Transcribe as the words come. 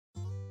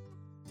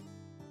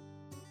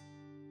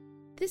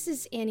This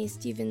is Annie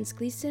Stevens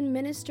Gleason,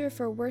 Minister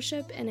for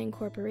Worship and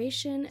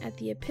Incorporation at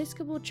the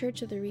Episcopal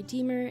Church of the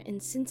Redeemer in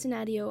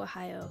Cincinnati,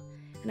 Ohio,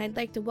 and I'd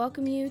like to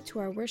welcome you to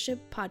our worship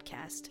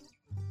podcast.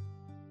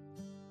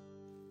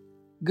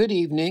 Good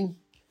evening.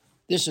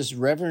 This is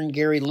Reverend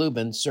Gary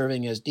Lubin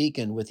serving as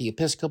deacon with the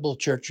Episcopal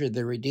Church of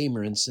the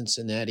Redeemer in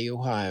Cincinnati,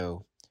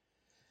 Ohio.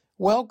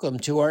 Welcome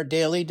to our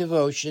daily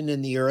devotion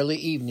in the early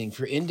evening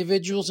for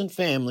individuals and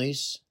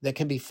families that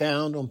can be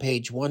found on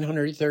page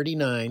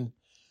 139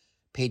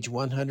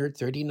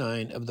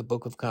 of the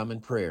Book of Common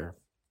Prayer.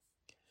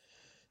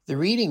 The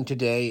reading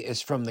today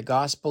is from the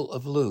Gospel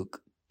of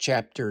Luke,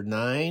 chapter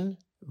 9,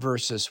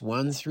 verses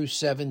 1 through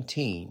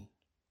 17.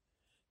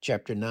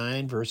 Chapter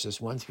 9, verses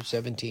 1 through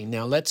 17.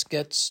 Now let's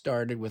get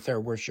started with our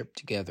worship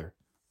together.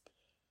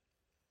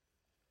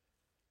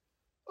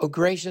 O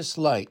gracious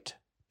light,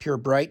 pure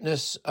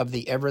brightness of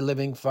the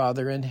ever-living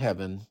Father in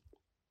heaven,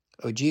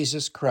 O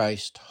Jesus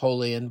Christ,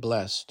 holy and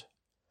blessed.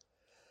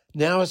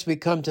 Now as we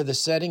come to the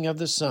setting of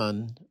the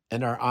sun,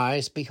 and our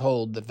eyes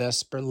behold the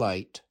vesper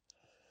light,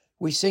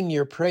 we sing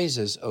your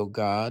praises, O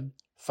God,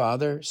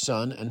 Father,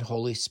 Son, and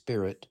Holy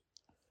Spirit.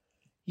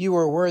 You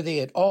are worthy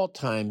at all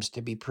times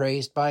to be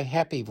praised by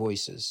happy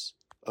voices,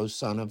 O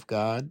Son of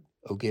God,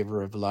 O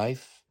Giver of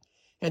life,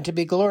 and to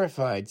be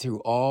glorified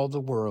through all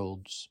the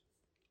worlds.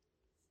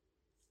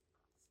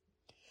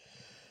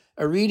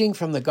 A reading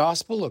from the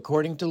Gospel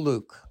according to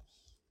Luke.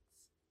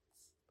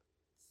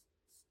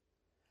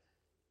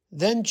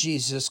 Then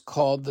Jesus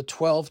called the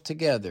 12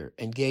 together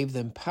and gave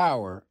them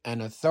power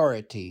and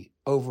authority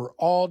over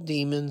all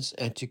demons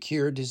and to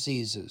cure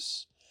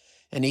diseases.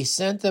 And he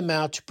sent them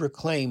out to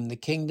proclaim the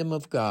kingdom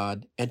of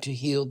God and to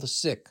heal the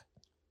sick.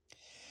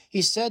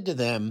 He said to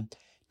them,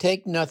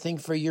 "Take nothing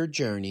for your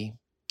journey,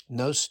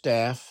 no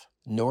staff,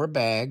 nor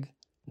bag,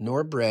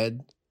 nor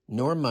bread,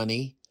 nor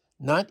money,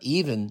 not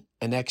even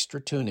an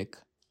extra tunic.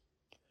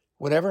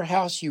 Whatever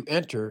house you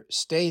enter,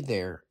 stay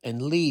there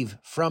and leave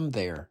from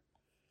there.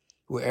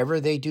 Wherever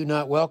they do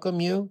not welcome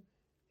you,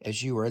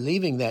 as you are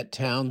leaving that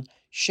town,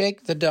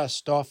 shake the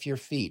dust off your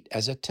feet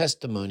as a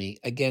testimony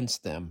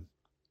against them."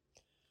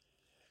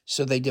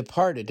 So they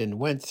departed and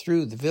went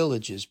through the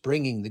villages,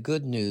 bringing the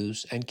good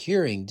news and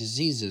curing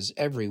diseases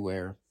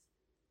everywhere.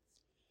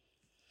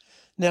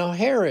 Now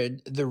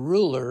Herod the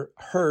ruler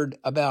heard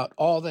about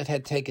all that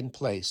had taken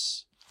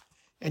place,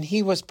 and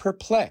he was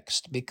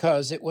perplexed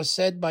because it was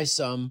said by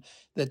some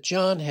that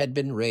John had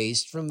been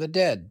raised from the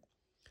dead,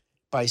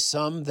 by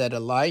some that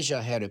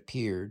Elijah had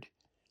appeared,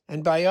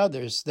 and by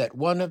others that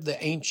one of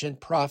the ancient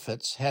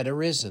prophets had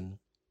arisen.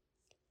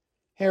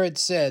 Herod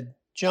said,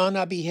 "John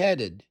I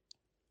beheaded,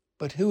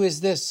 but who is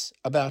this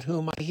about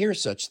whom I hear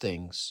such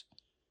things?"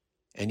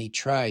 And he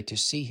tried to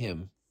see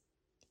him.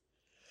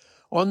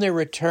 On their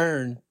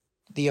return,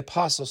 the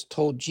apostles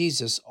told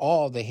Jesus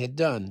all they had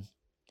done.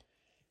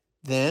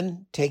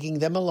 Then, taking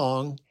them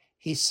along,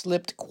 he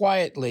slipped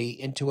quietly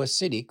into a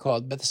city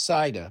called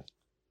Bethsaida.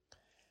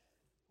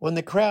 When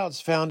the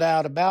crowds found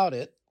out about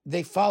it,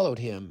 they followed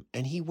him,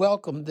 and he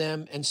welcomed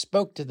them and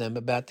spoke to them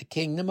about the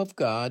kingdom of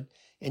God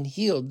and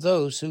healed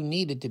those who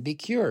needed to be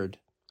cured.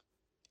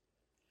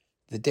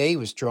 The day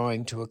was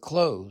drawing to a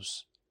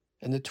close,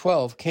 and the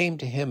 12 came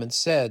to him and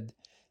said,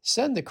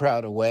 "Send the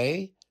crowd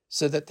away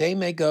so that they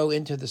may go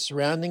into the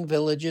surrounding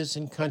villages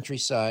and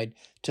countryside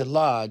to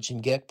lodge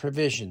and get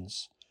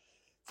provisions,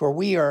 for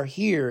we are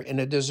here in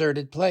a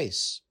deserted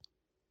place."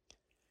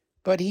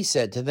 But he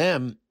said to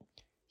them,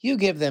 "You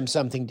give them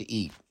something to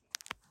eat."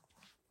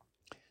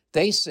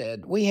 They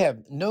said, "We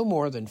have no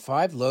more than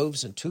 5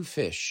 loaves and 2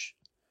 fish,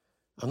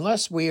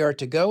 unless we are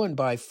to go and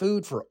buy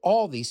food for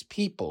all these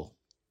people."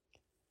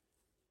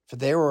 For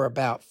there were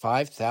about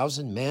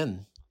 5,000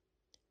 men.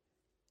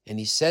 And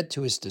he said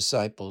to his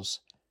disciples,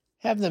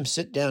 "Have them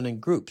sit down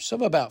in groups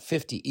of about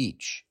 50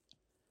 each."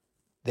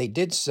 They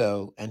did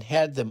so and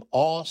had them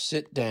all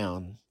sit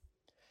down.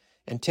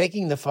 And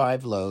taking the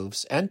 5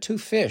 loaves and 2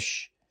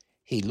 fish,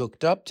 he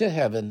looked up to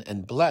heaven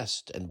and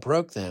blessed and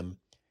broke them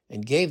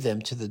and gave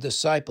them to the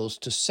disciples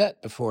to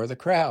set before the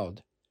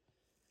crowd.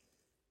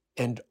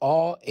 And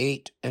all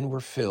ate and were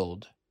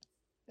filled,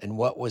 and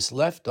what was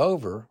left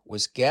over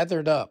was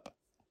gathered up,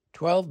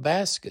 12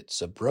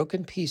 baskets of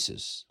broken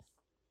pieces.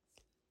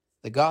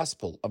 The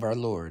Gospel of our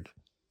Lord.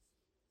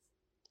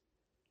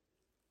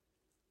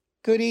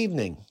 Good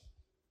evening.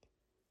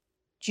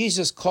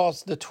 Jesus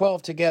calls the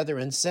 12 together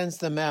and sends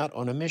them out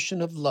on a mission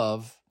of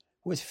love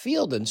with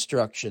field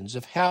instructions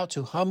of how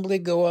to humbly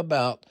go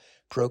about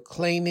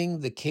proclaiming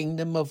the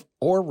kingdom of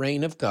or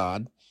reign of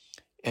God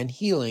and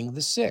healing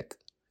the sick.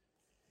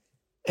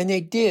 And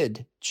they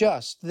did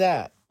just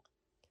that,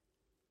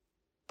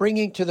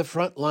 bringing to the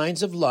front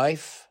lines of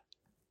life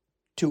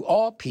to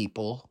all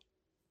people,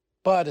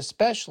 but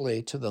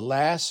especially to the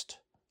last,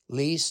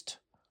 least,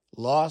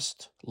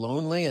 lost,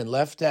 lonely, and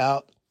left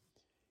out,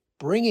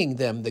 bringing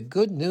them the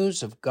good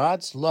news of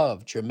God's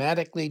love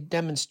dramatically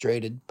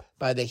demonstrated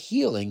by the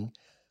healing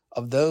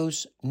of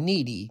those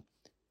needy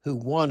who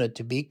wanted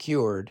to be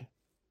cured.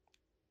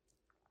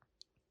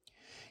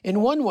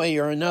 In one way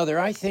or another,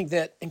 I think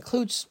that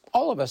includes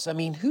all of us. I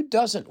mean, who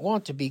doesn't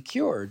want to be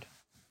cured?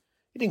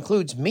 It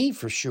includes me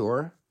for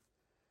sure.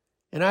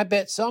 And I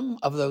bet some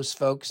of those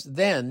folks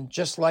then,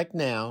 just like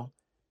now,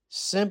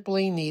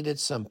 simply needed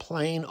some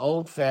plain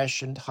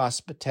old-fashioned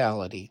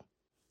hospitality.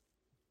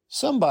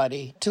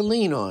 Somebody to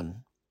lean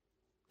on,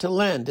 to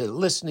lend a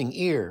listening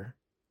ear.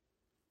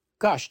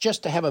 Gosh,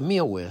 just to have a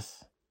meal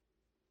with.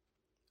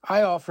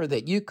 I offer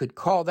that you could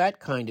call that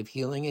kind of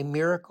healing a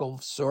miracle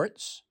of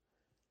sorts,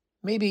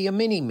 maybe a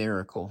mini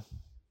miracle.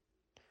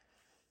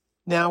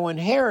 Now, when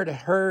Herod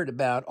heard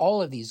about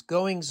all of these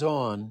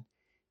goings-on,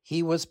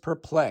 he was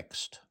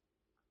perplexed.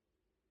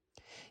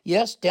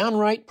 Yes,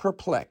 downright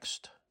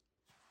perplexed.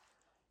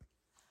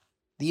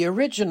 The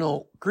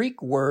original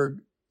Greek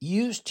word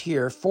used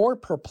here for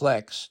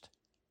perplexed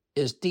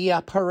is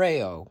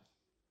diapareo,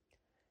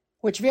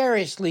 which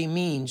variously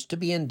means to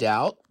be in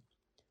doubt,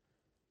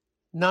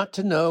 not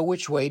to know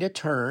which way to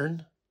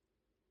turn,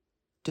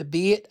 to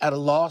be at a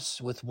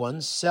loss with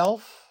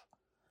oneself,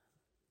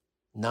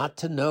 not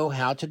to know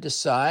how to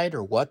decide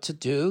or what to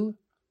do,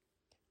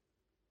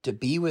 to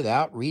be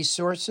without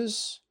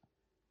resources,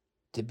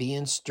 to be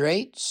in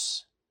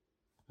straits,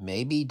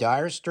 maybe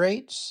dire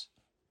straits,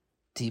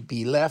 to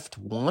be left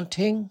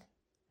wanting,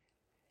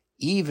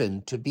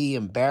 even to be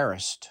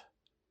embarrassed.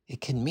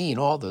 It can mean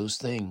all those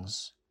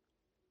things.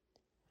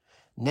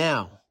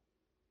 Now,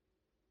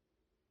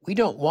 we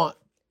don't want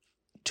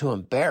to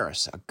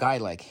embarrass a guy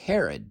like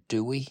Herod,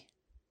 do we?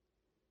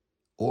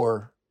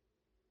 Or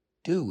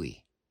do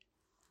we?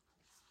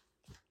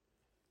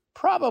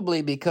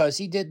 Probably because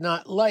he did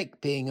not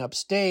like being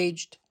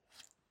upstaged.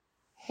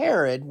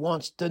 Herod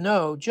wants to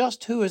know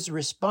just who is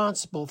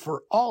responsible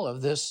for all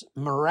of this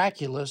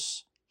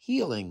miraculous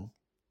healing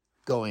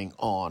going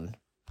on.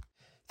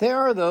 There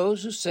are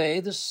those who say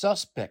the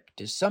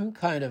suspect is some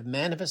kind of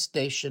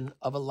manifestation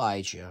of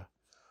Elijah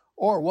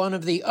or one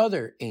of the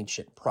other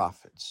ancient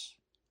prophets.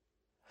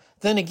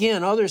 Then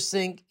again, others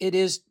think it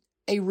is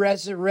a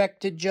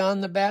resurrected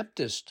John the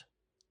Baptist,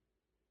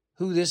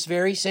 who this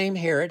very same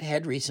Herod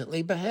had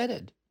recently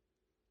beheaded.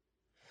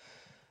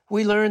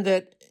 We learned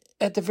that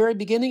at the very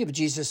beginning of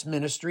Jesus'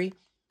 ministry,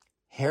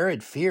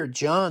 Herod feared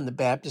John the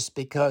Baptist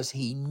because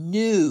he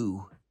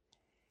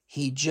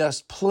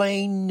just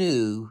plain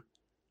knew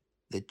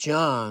that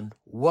John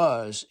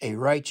was a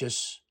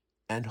righteous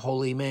and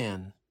holy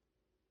man.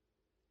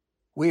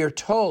 We are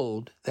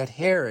told that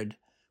Herod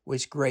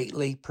was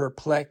greatly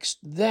perplexed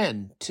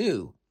then,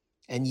 too,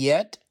 and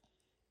yet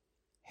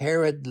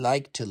Herod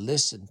liked to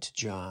listen to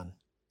John.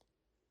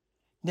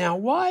 Now,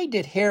 why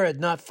did Herod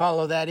not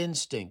follow that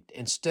instinct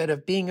instead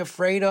of being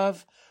afraid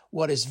of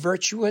what is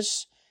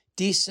virtuous,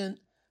 decent,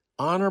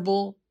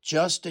 honorable,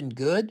 just, and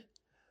good?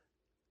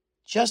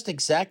 Just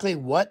exactly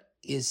what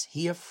is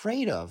he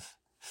afraid of?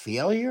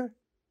 Failure?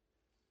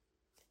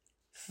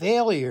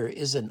 Failure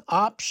is an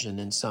option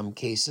in some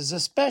cases,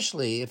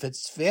 especially if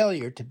it's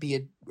failure to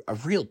be a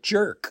real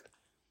jerk,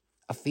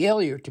 a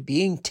failure to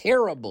being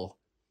terrible.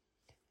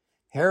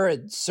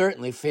 Herod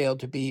certainly failed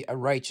to be a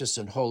righteous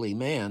and holy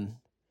man.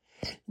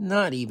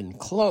 Not even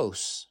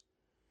close.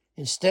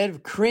 Instead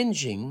of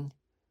cringing,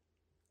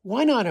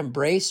 why not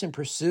embrace and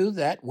pursue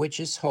that which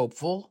is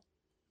hopeful,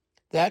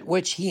 that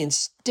which he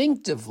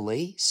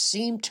instinctively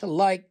seemed to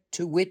like,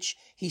 to which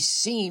he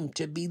seemed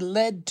to be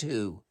led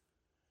to?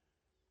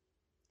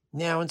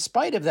 Now, in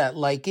spite of that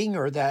liking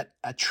or that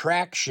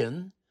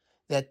attraction,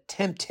 that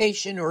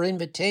temptation or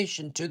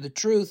invitation to the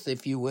truth,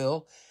 if you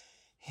will,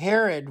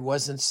 Herod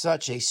was in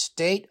such a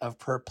state of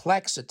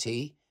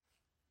perplexity,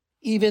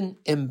 even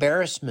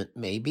embarrassment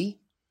maybe,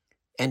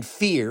 and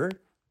fear.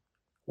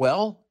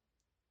 Well,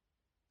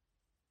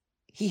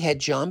 he had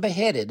John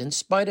beheaded in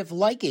spite of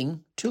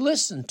liking to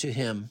listen to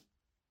him.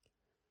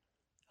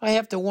 I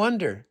have to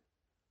wonder,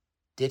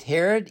 did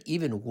Herod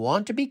even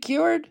want to be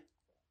cured?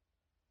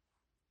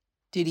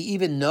 Did he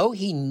even know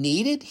he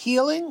needed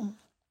healing?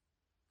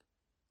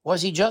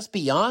 Was he just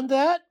beyond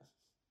that?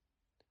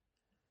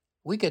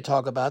 We could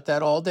talk about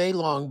that all day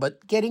long,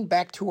 but getting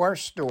back to our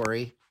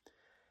story,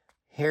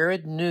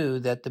 Herod knew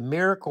that the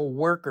miracle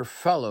worker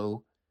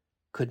fellow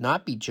could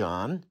not be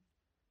John.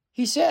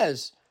 He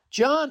says,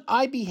 "John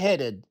I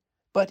beheaded,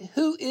 but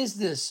who is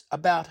this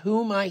about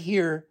whom I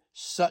hear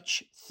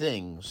such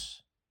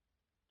things?"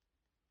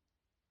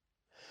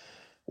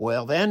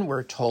 Well, then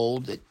we're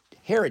told that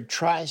Herod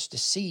tries to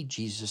see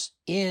Jesus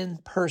in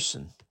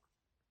person.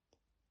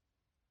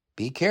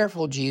 Be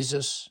careful,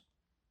 Jesus.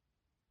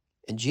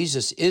 And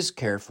Jesus is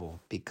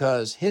careful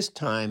because his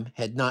time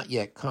had not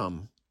yet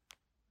come.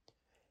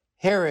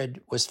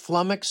 Herod was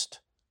flummoxed,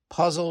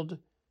 puzzled,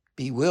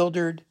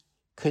 bewildered,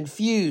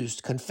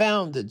 confused,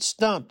 confounded,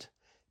 stumped,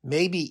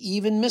 maybe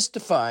even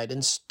mystified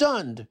and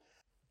stunned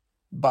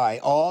by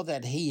all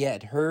that he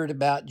had heard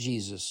about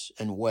Jesus.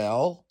 And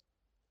well,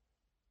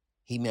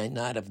 he may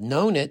not have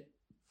known it,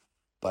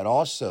 but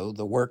also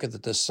the work of the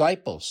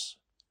disciples.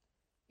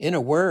 In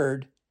a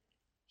word,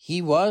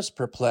 he was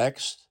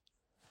perplexed,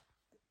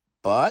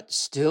 but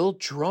still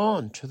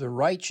drawn to the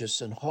righteous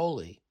and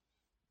holy.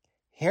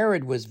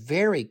 Herod was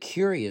very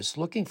curious,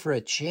 looking for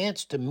a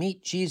chance to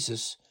meet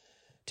Jesus,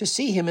 to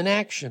see him in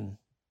action.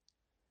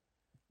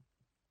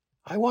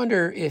 I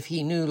wonder if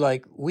he knew,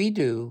 like we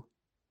do,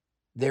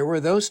 there were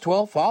those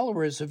 12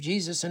 followers of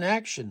Jesus in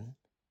action.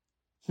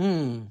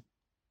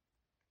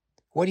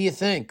 What do you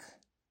think?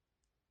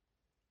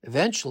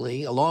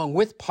 Eventually, along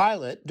with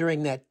Pilate,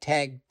 during that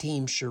tag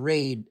team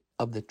charade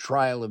of the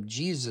trial of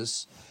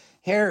Jesus,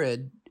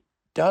 Herod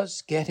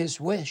does get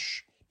his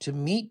wish to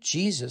meet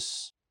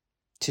Jesus,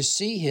 to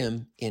see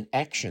him in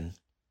action.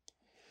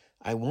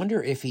 I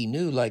wonder if he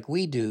knew, like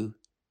we do,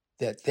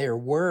 that there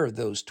were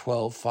those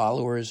 12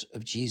 followers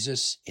of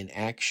Jesus in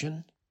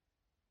action.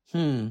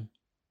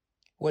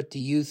 What do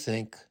you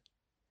think?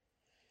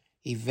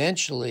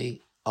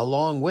 Eventually,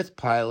 along with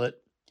Pilate,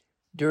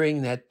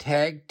 during that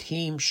tag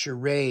team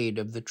charade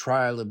of the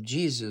trial of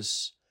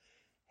Jesus,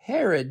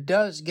 Herod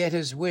does get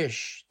his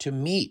wish to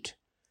meet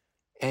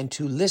and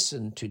to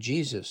listen to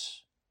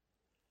Jesus.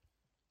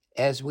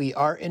 As we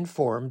are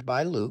informed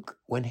by Luke,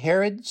 when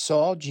Herod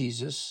saw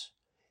Jesus,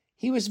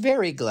 he was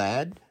very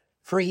glad,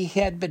 for he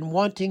had been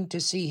wanting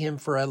to see him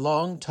for a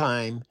long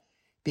time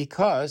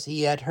because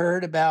he had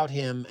heard about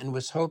him and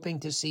was hoping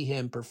to see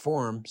him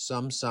perform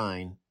some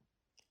sign.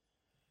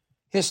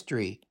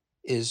 History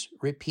is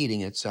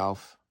repeating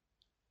itself.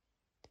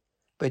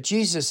 But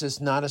Jesus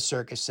is not a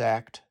circus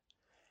act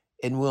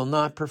and will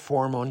not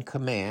perform on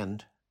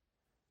command.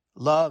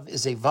 Love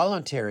is a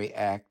voluntary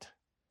act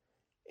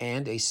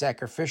and a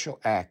sacrificial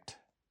act.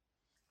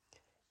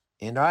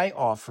 And I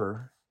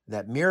offer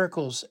that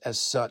miracles as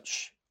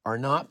such are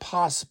not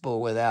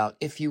possible without,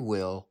 if you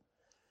will,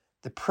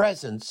 the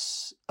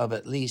presence of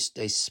at least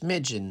a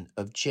smidgen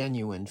of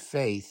genuine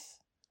faith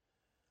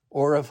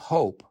or of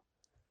hope,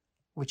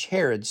 which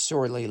Herod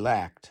sorely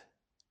lacked.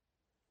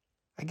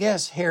 I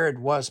guess Herod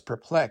was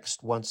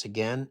perplexed once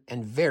again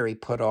and very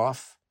put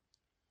off.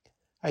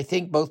 I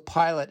think both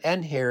Pilate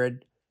and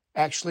Herod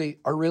actually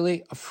are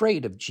really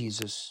afraid of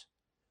Jesus.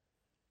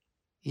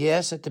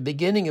 Yes, at the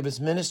beginning of his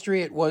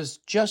ministry, it was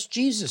just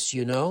Jesus,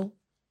 you know.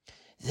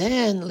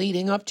 Then,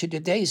 leading up to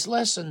today's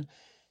lesson,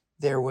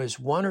 there was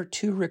one or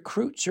two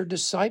recruits or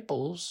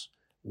disciples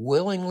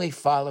willingly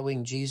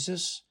following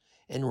Jesus,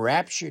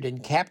 enraptured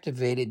and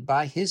captivated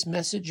by his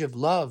message of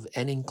love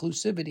and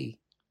inclusivity.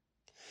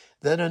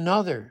 Then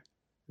another,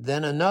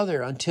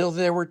 until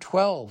there were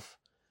 12.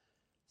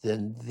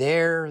 Then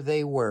there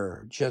they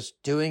were,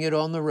 just doing it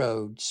on the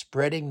road,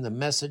 spreading the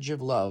message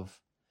of love.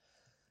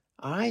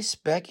 I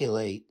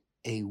speculate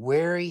a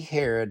wary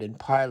Herod and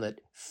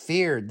Pilate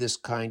feared this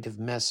kind of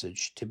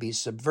message to be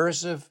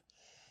subversive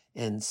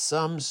and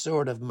some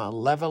sort of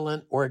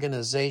malevolent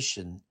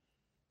organization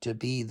to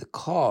be the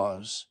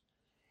cause,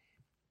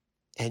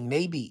 and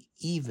maybe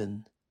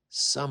even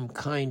some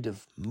kind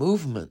of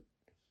movement,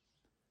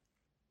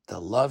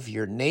 the Love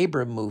Your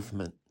Neighbor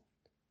movement,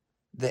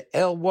 the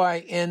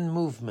LYN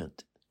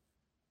movement.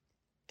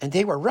 And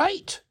they were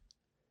right.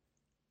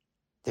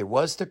 There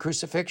was the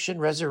crucifixion,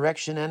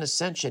 resurrection, and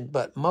ascension,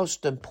 but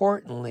most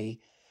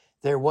importantly,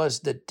 there was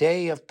the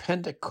day of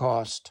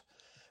Pentecost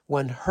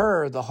when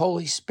the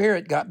Holy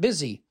Spirit, got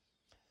busy.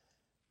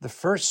 The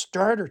first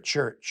starter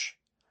church.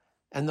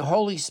 And the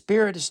Holy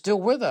Spirit is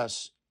still with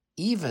us,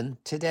 even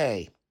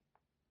today.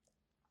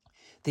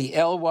 The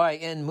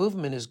LYN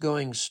movement is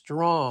going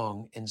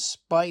strong in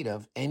spite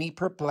of any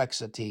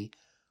perplexity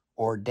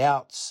or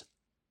doubts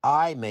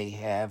I may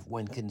have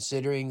when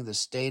considering the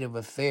state of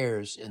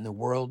affairs in the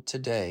world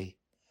today.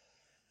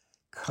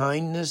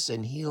 Kindness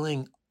and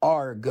healing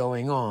are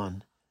going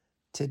on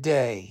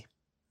today.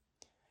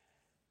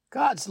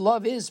 God's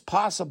love is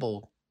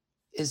possible,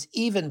 is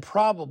even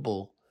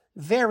probable,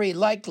 very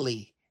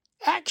likely,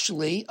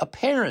 actually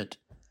apparent.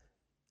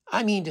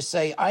 I mean to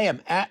say, I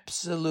am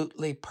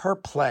absolutely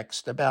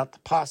perplexed about the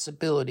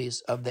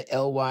possibilities of the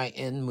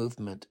LYN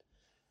movement,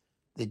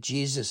 the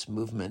Jesus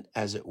movement,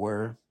 as it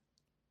were,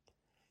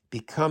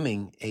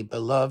 becoming a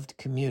beloved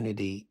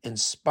community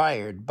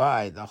inspired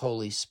by the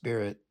Holy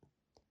Spirit.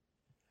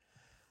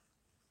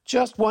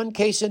 Just one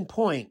case in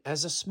point,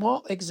 as a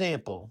small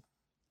example,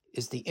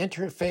 is the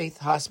Interfaith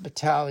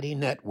Hospitality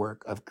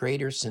Network of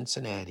Greater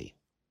Cincinnati.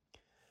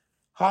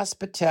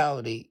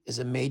 Hospitality is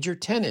a major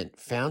tenet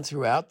found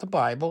throughout the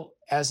Bible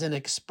as an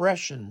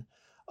expression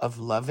of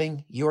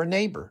loving your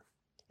neighbor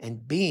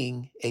and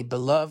being a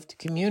beloved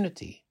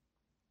community.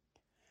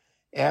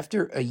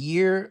 After a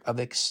year of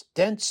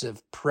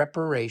extensive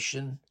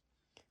preparation,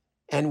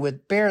 and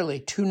with barely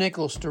 2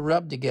 nickels to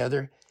rub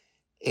together,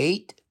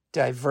 8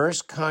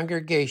 diverse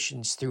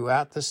congregations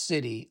throughout the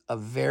city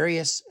of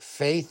various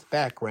faith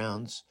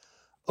backgrounds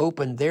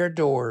opened their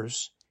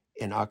doors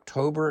in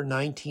October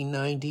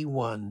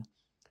 1991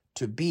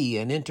 to be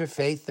an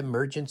interfaith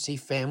emergency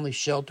family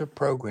shelter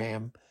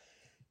program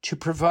to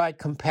provide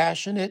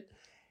compassionate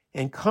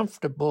and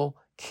comfortable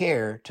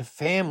care to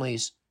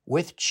families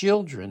with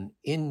children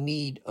in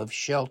need of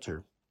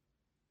shelter.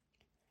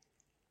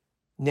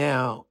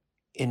 Now,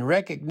 in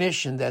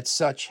recognition that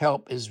such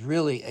help is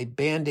really a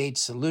Band-Aid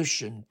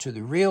solution to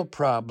the real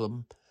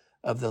problem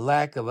of the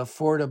lack of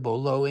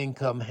affordable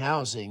low-income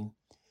housing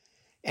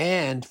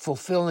and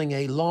fulfilling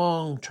a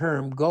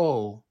long-term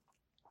goal.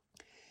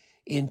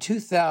 In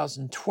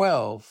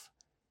 2012,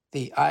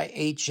 the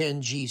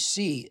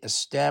IHNGC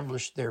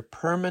established their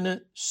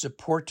Permanent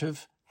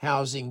Supportive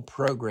Housing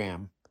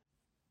Program.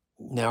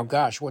 Now,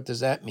 gosh, what does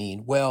that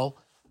mean? Well,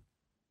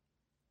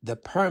 the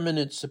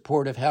Permanent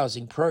Supportive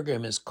Housing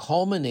Program is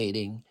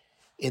culminating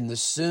in the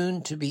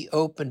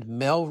soon-to-be-opened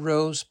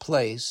Melrose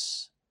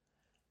Place,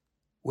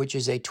 which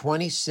is a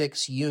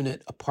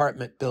 26-unit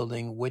apartment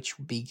building which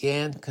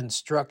began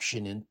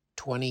construction in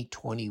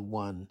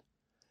 2021.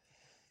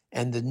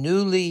 And the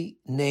newly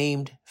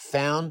named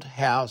Found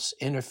House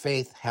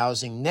Interfaith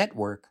Housing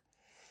Network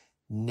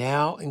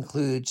now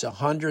includes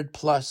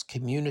 100-plus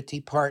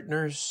community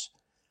partners,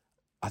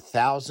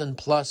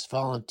 1,000-plus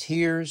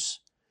volunteers,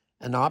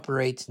 and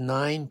operates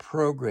 9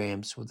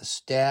 programs with a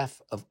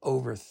staff of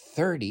over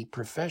 30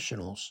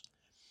 professionals,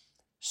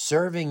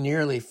 serving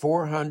nearly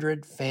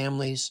 400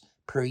 families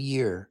per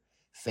year,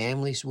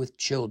 families with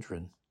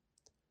children.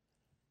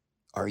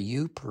 Are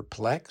you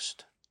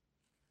perplexed?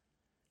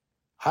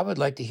 I would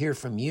like to hear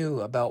from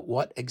you about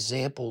what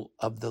example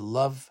of the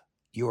Love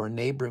Your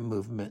Neighbor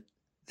movement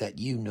that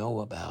you know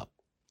about.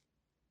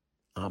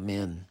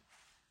 Amen.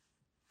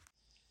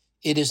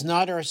 It is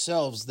not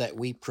ourselves that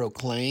we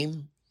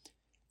proclaim.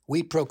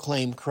 We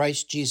proclaim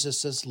Christ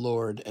Jesus as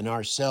Lord and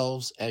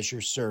ourselves as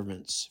your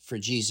servants for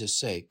Jesus'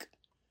 sake.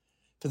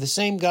 For the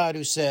same God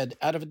who said,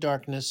 "Out of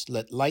darkness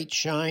let light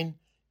shine,"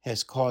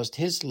 has caused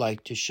his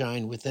light to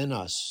shine within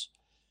us,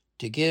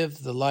 to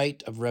give the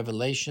light of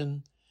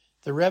revelation,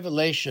 the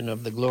revelation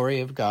of the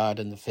glory of God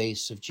in the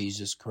face of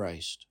Jesus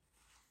Christ.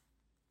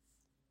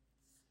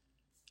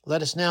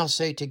 Let us now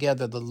say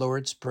together the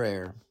Lord's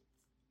Prayer.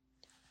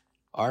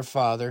 Our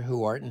Father,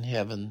 who art in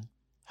heaven,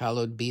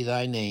 hallowed be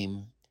thy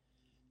name.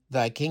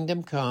 Thy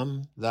kingdom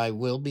come, thy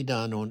will be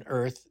done on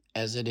earth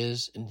as it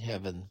is in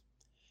heaven.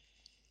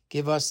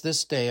 Give us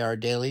this day our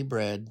daily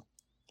bread,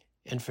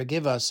 and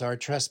forgive us our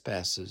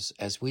trespasses,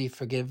 as we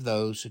forgive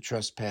those who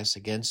trespass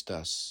against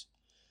us.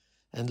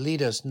 And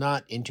lead us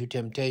not into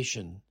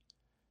temptation,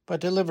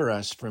 but deliver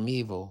us from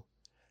evil.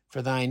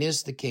 For thine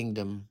is the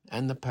kingdom,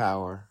 and the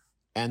power,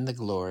 and the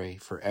glory,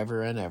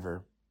 forever and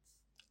ever.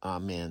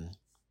 Amen.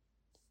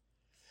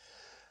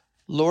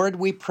 Lord,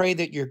 we pray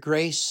that your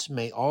grace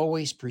may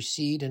always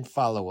precede and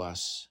follow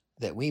us,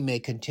 that we may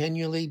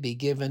continually be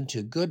given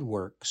to good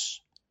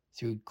works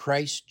through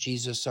Christ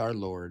Jesus our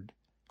Lord,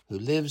 who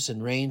lives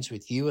and reigns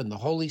with you in the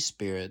Holy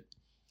Spirit,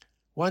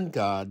 one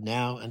God,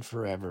 now and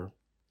forever.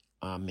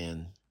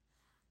 Amen.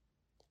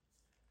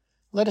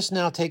 Let us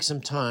now take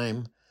some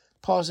time,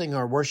 pausing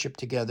our worship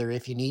together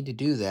if you need to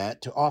do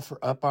that, to offer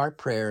up our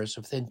prayers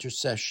of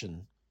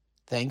intercession,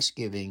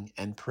 thanksgiving,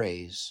 and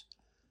praise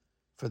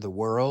for the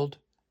world,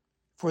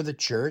 for the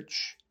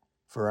church,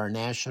 for our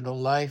national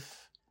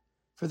life,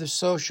 for the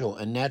social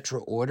and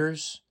natural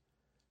orders,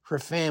 for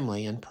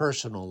family and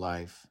personal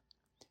life,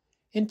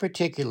 in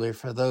particular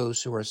for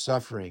those who are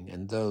suffering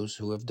and those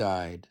who have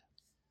died.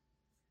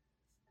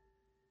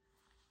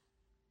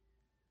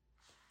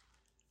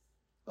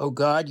 O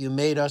God, you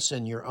made us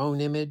in your own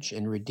image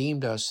and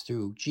redeemed us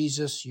through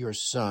Jesus, your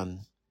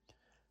Son.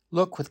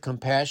 Look with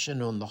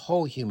compassion on the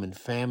whole human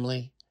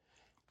family.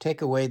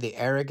 Take away the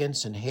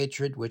arrogance and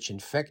hatred which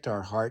infect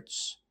our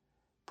hearts.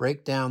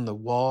 Break down the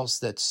walls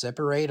that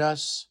separate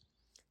us.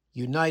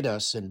 Unite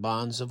us in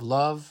bonds of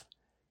love,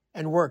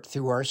 and work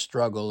through our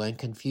struggle and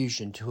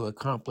confusion to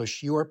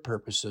accomplish your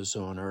purposes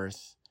on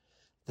earth,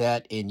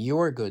 that in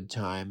your good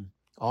time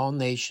all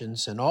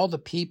nations and all the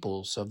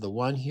peoples of the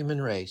one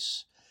human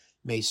race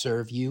may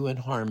serve you in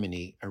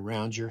harmony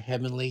around your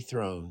heavenly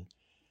throne.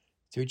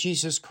 Through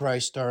Jesus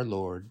Christ our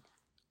Lord.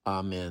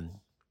 Amen.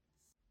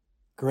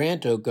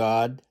 Grant, O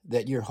God,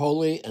 that your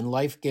holy and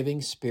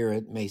life-giving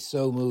Spirit may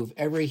so move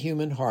every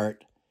human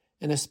heart,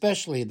 and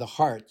especially the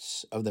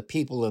hearts of the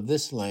people of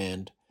this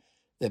land,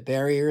 that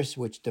barriers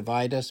which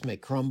divide us may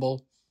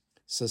crumble,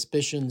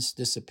 suspicions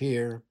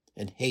disappear,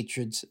 and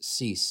hatreds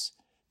cease,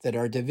 that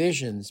our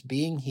divisions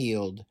being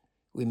healed,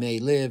 we may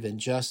live in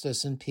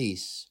justice and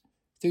peace.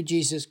 Through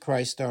Jesus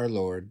Christ our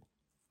Lord.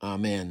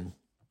 Amen.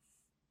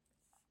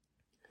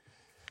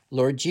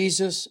 Lord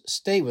Jesus,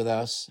 stay with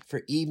us,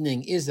 for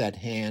evening is at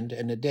hand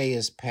and the day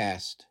is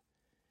past.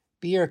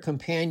 Be our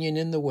companion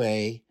in the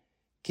way,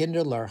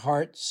 kindle our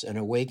hearts and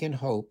awaken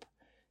hope,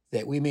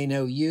 that we may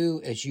know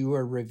you as you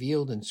are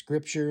revealed in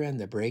Scripture and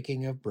the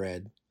breaking of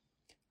bread.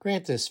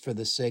 Grant this for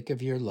the sake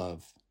of your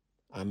love.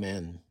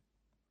 Amen.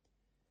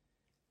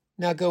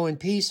 Now go in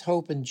peace,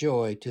 hope, and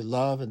joy to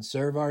love and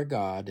serve our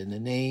God in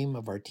the name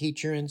of our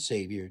teacher and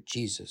Savior,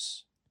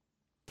 Jesus.